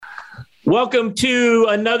Welcome to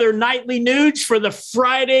another Nightly Nuge for the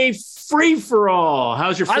Friday free-for-all.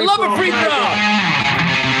 How's your free-for-all? I love a free-for-all.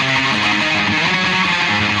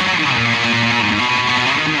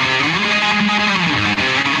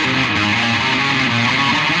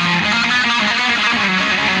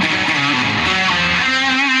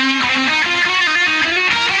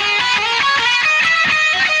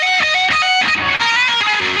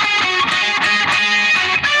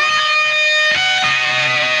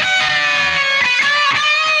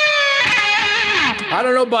 I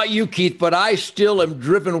don't know about you, Keith, but I still am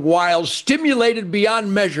driven wild, stimulated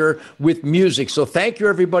beyond measure with music. So thank you,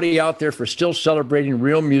 everybody out there, for still celebrating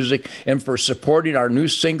real music and for supporting our new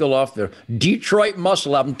single off the Detroit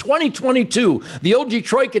Muscle album, 2022. The old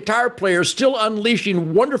Detroit guitar player still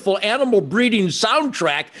unleashing wonderful animal breeding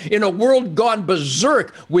soundtrack in a world gone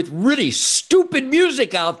berserk with really stupid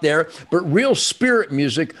music out there, but real spirit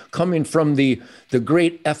music coming from the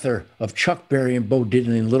great ether of Chuck Berry and Bo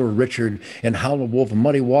Diddley and Little Richard and Howlin' Wolf and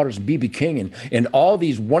Muddy Waters and B.B. King and all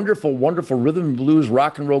these wonderful, wonderful rhythm and blues,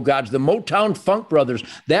 rock and roll gods, the Motown Funk Brothers.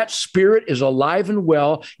 That spirit is alive and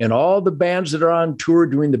well, and all the bands that are on tour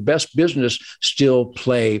doing the best business still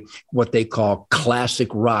play what they call classic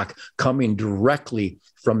rock, coming directly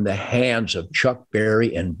from the hands of Chuck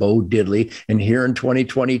Berry and Bo Diddley. And here in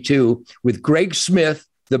 2022 with Greg Smith,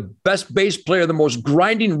 the best bass player, the most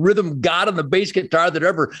grinding rhythm god on the bass guitar that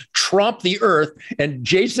ever tromped the earth, and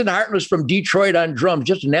Jason Hartness from Detroit on drums,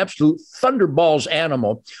 just an absolute thunderballs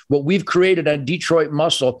animal. What we've created on Detroit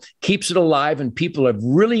Muscle keeps it alive, and people have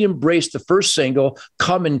really embraced the first single,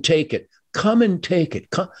 Come and Take It. Come and Take It.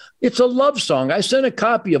 It's a love song. I sent a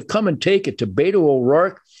copy of Come and Take It to Beto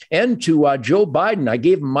O'Rourke and to Joe Biden. I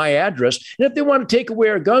gave them my address. And if they want to take away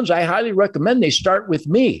our guns, I highly recommend they start with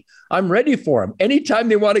me. I'm ready for them. Anytime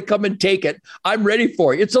they want to come and take it, I'm ready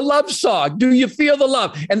for it. It's a love song. Do you feel the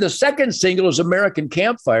love? And the second single is American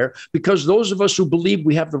Campfire, because those of us who believe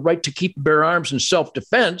we have the right to keep and bear arms in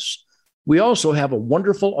self-defense, we also have a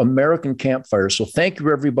wonderful American Campfire. So thank you,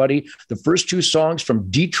 everybody. The first two songs from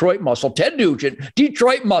Detroit Muscle, Ted Nugent,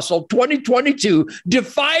 Detroit Muscle, 2022,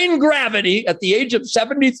 defying gravity at the age of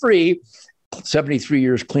 73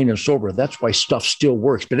 years clean and sober. That's why stuff still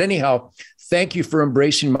works. But anyhow, thank you for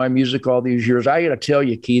embracing my music all these years. I got to tell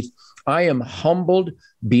you, Keith, I am humbled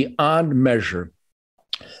beyond measure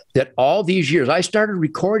that all these years, I started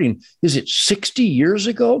recording, is it 60 years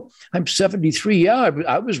ago? I'm 73. Yeah,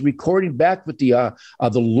 I was recording back with the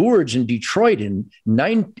Lourdes in Detroit in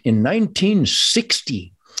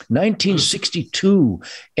 1960. 1962.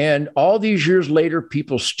 And all these years later,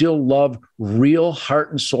 people still love real heart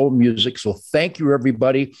and soul music. So thank you,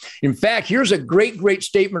 everybody. In fact, here's a great, great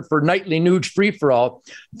statement for Nightly Nuge Free for All.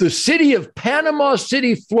 The city of Panama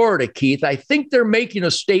City, Florida, Keith, I think they're making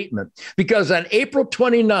a statement because on April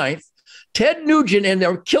 29th, Ted Nugent and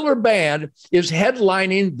their killer band is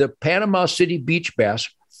headlining the Panama City Beach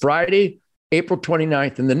Bash Friday, April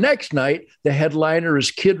 29th. And the next night, the headliner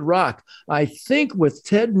is Kid Rock. I think with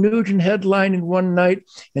Ted Nugent headlining one night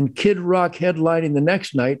and Kid Rock headlining the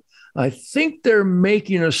next night, I think they're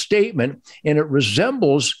making a statement, and it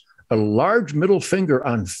resembles a large middle finger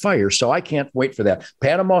on fire. So I can't wait for that.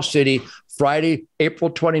 Panama City, Friday,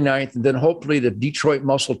 April 29th. And then hopefully the Detroit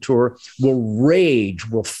Muscle Tour will rage,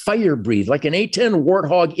 will fire breathe like an A-10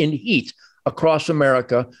 Warthog in heat across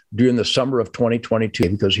America during the summer of 2022,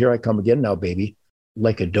 because here I come again now, baby,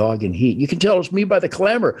 like a dog in heat. You can tell it's me by the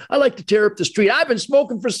clamor. I like to tear up the street. I've been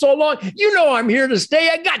smoking for so long. You know I'm here to stay.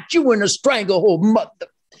 I got you in a stranglehold, mother.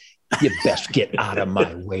 You best get out of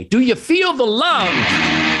my way. Do you feel the love?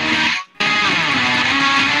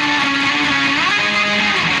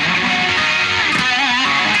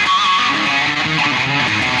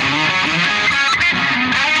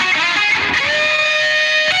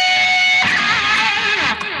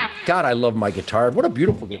 God, I love my guitar. What a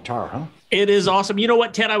beautiful guitar, huh? It is awesome. You know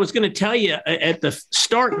what, Ted? I was going to tell you at the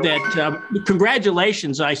start that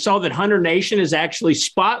congratulations. I saw that Hunter Nation is actually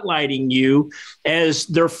spotlighting you as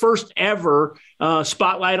their first ever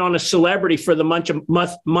spotlight on a celebrity for the month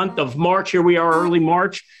of March. Here we are, early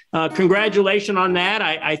March. Congratulations on that.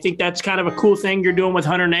 I think that's kind of a cool thing you're doing with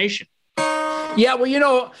Hunter Nation. Yeah, well, you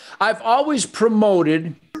know, I've always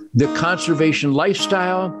promoted the conservation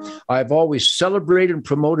lifestyle. I've always celebrated and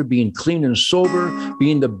promoted being clean and sober,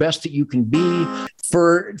 being the best that you can be.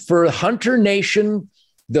 For Hunter Nation,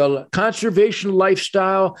 the conservation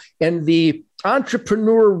lifestyle and the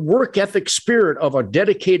entrepreneur work ethic spirit of a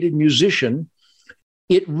dedicated musician,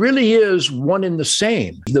 it really is one and the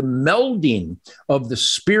same. The melding of the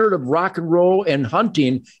spirit of rock and roll and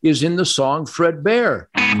hunting is in the song Fred Bear.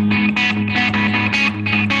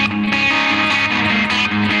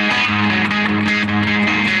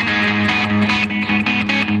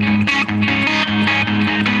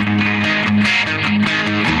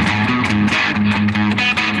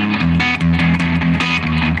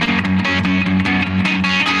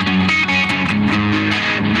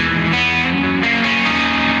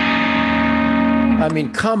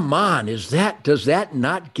 mean, come on. Does that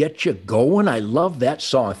not get you going? I love that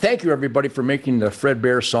song. Thank you, everybody, for making the Fred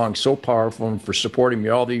Bear song so powerful and for supporting me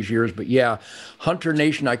all these years. But yeah, Hunter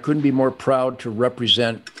Nation, I couldn't be more proud to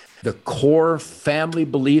represent the core family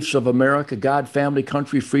beliefs of America: God, family,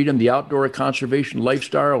 country, freedom, the outdoor conservation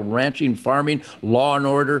lifestyle, ranching, farming, law and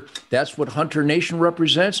order. That's what Hunter Nation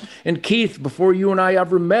represents. And Keith, before you and I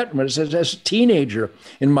ever met, as a teenager,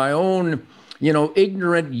 in my own,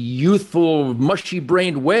 ignorant, youthful,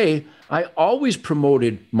 mushy-brained way, I always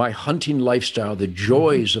promoted my hunting lifestyle, the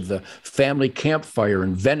joys of the family campfire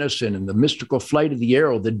and venison and the mystical flight of the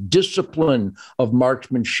arrow, the discipline of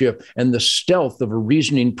marksmanship and the stealth of a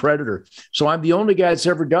reasoning predator. So I'm the only guy that's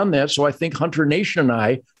ever done that. So I think Hunter Nation and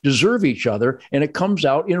I deserve each other, and it comes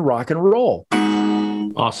out in rock and roll.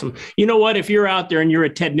 Awesome. You know what? If you're out there and you're a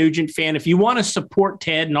Ted Nugent fan, if you want to support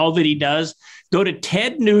Ted and all that he does, go to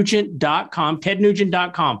tednugent.com,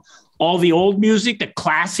 tednugent.com. All the old music, the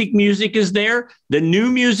classic music is there. The new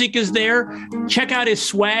music is there. Check out his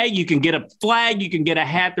swag. You can get a flag. You can get a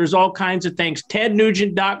hat. There's all kinds of things.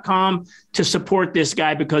 tednugent.com to support this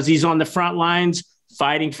guy, because he's on the front lines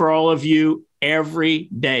fighting for all of you every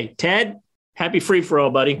day. Ted, happy free for all,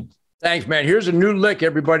 buddy. Thanks, man. Here's a new lick,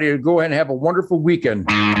 everybody. Go ahead and have a wonderful weekend.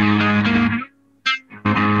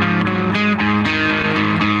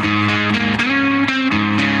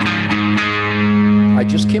 I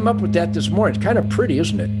just came up with that this morning. It's kind of pretty,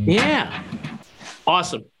 isn't it? Yeah.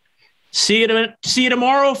 Awesome. See you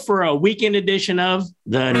tomorrow for a weekend edition of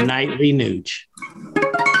the Nightly Nuge.